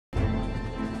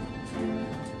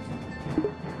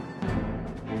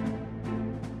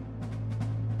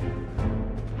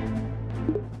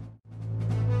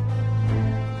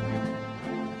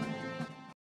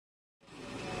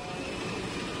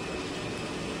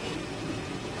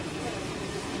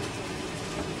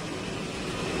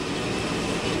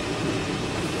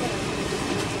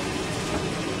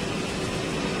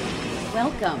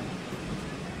Welcome.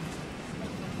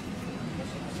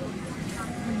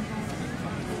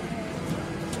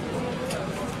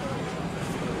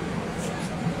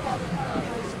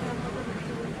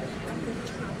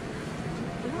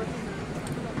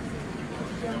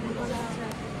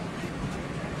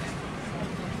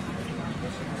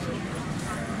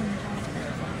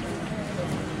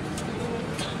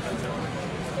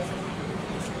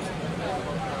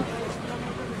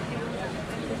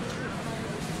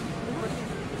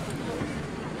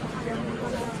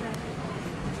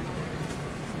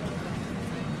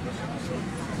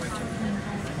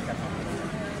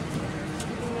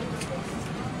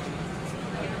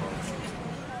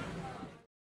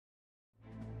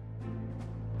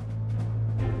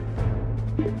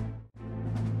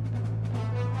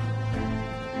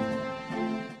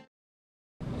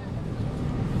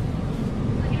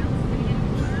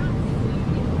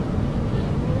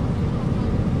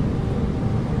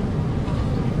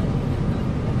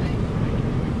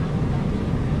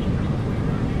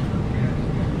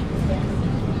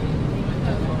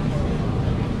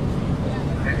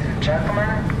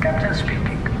 Gentlemen, Captain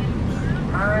speaking.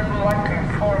 I would like to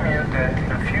inform you that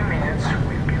in a few minutes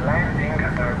we'll be landing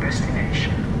at our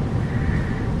destination.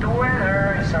 The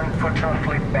weather is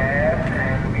unfortunately bad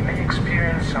and we may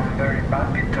experience some very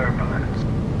bumpy turbulence.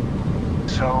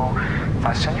 So,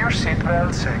 fasten your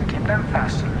seatbelts and keep them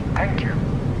fastened. Thank you.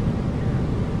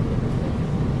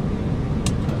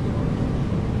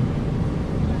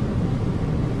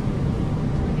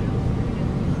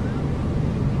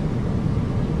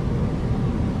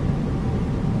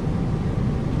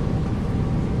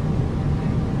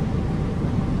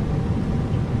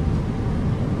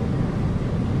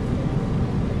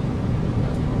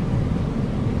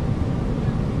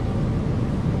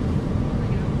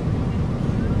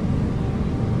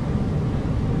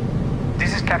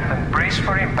 Captain, brace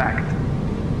for impact.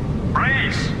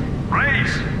 Brace!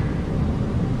 Brace!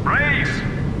 Brace!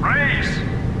 Brace!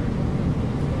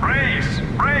 Brace!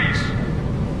 Brace!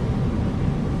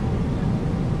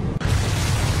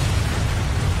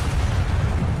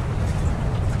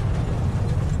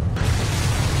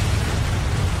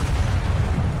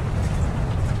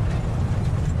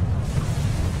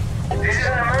 This is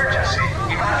an emergency.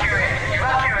 Evacuate!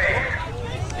 Evacuate!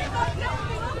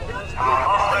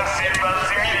 Fasten seatbelts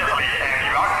immediately and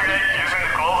evacuate using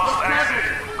the closest exit.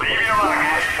 Leave your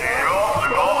luggage and go to the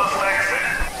closest exit.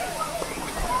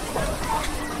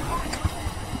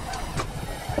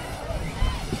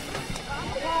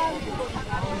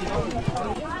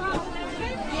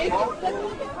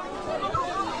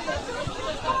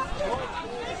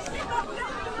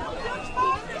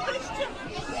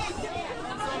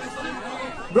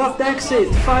 Drop the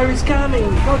exit, fire is coming,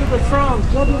 go to the front,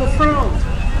 go to the front.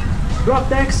 Drop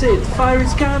the exit, fire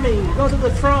is coming, go to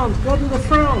the front, go to the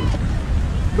front.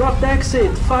 Drop the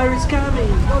exit, fire is coming,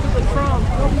 go to the front,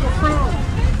 go to the front.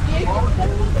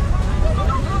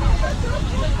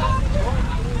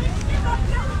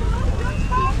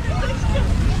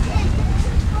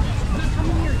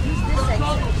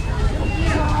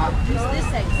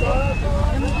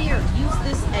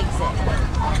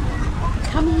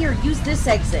 Come here, use this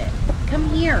exit. Come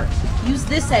here, use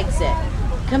this exit.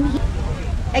 Come here.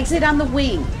 Exit on the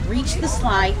wing, reach the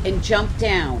slide and jump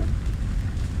down.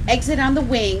 Exit on the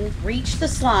wing, reach the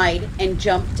slide and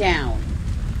jump down.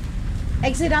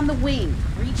 Exit on the wing,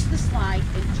 reach the slide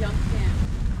and jump down.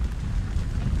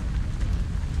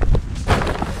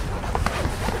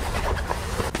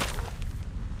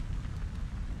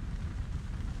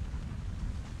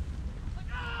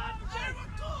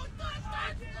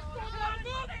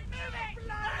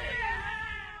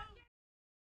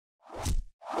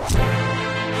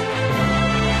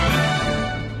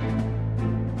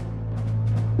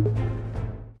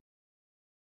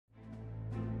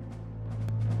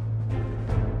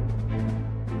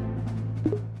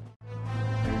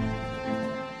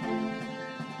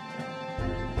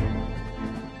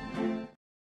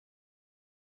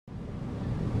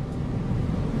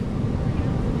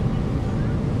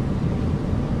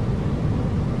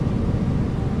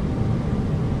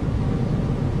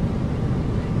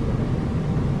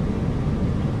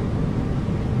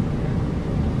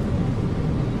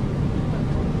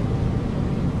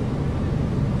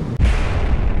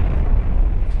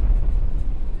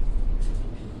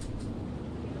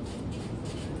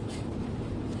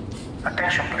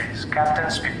 Attention please, Captain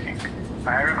speaking.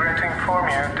 I regret to inform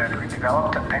you that we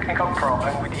developed a technical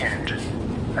problem with the engine.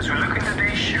 As we look into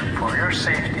the issue, for your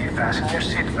safety, fasten your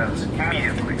seatbelts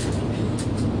immediately.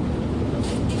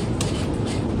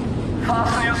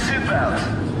 Fasten your seatbelt!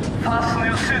 Fasten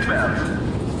your seatbelt!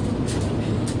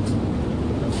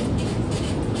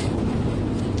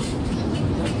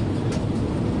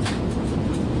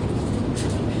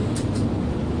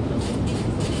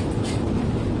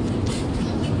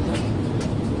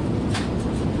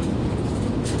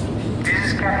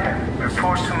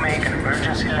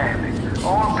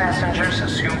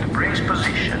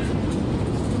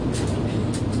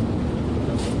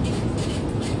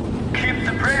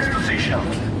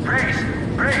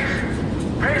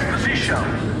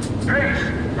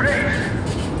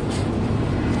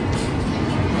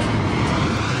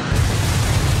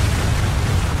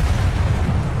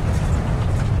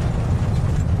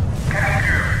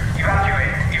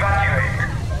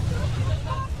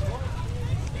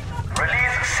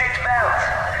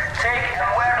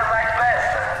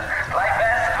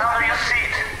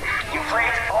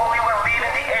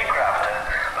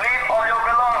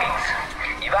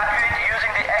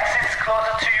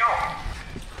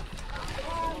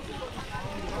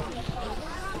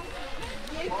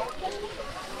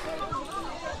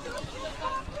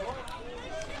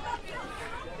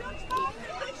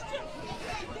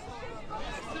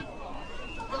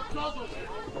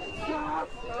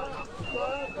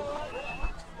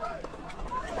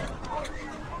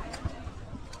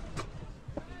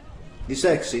 This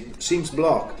exit seems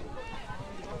blocked.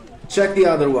 Check the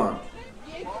other one.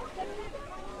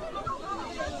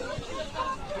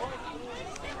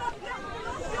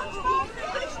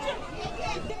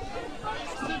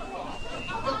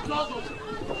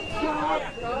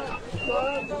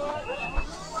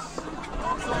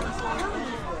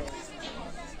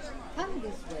 Come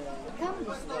this way. Come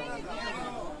this way.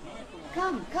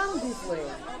 Come this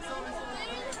way.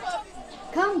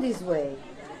 Come this way.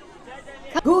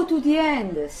 Go to the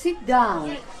end. Sit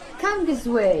down. Come this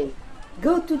way.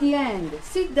 Go to the end.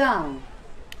 Sit down.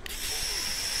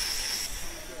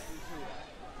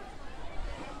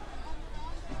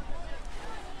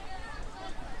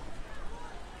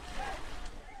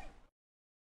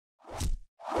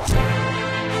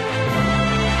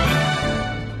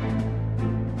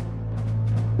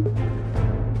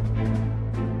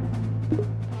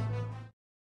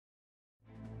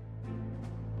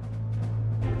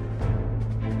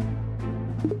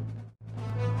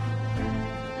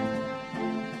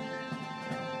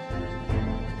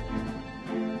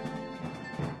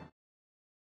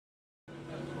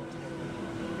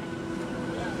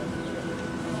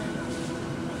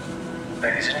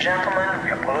 Ladies and gentlemen,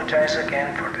 we apologize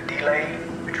again for the delay,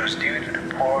 which was due to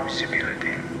the poor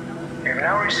visibility. We have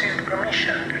now received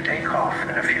permission to take off.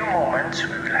 In a few moments,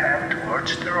 we will head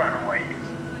towards the runway.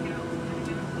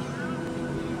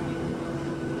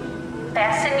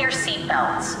 Fasten your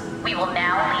seatbelts. We will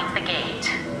now leave the gate.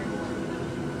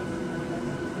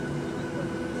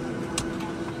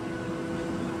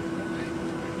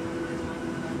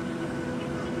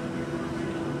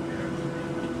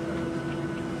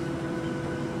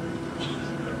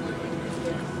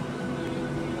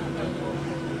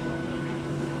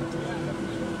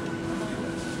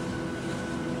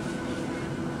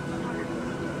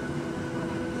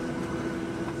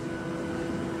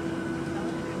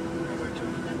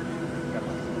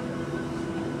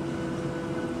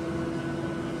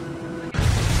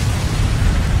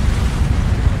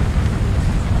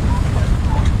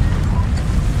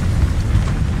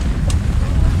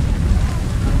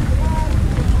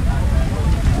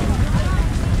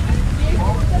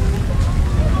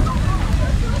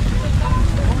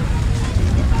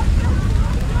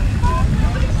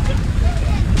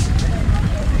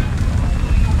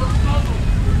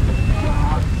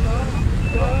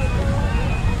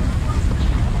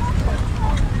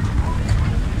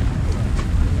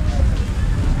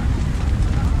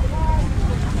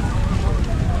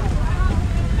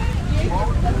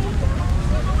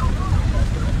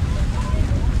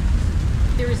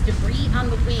 There is debris on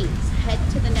the wings. Head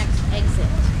to the next exit.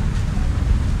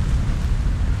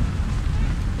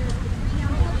 There's debris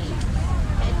on the wings.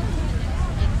 Head to the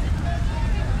next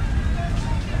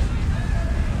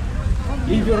exit.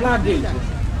 Leave your luggage.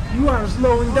 You are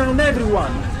slowing down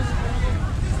everyone.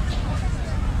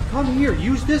 Come here,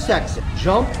 use this exit.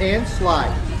 Jump and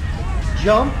slide.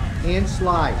 Jump and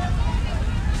slide.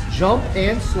 Jump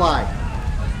and slide.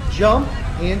 Jump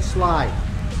and slide.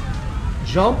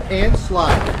 Jump and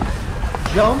slide.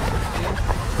 Jump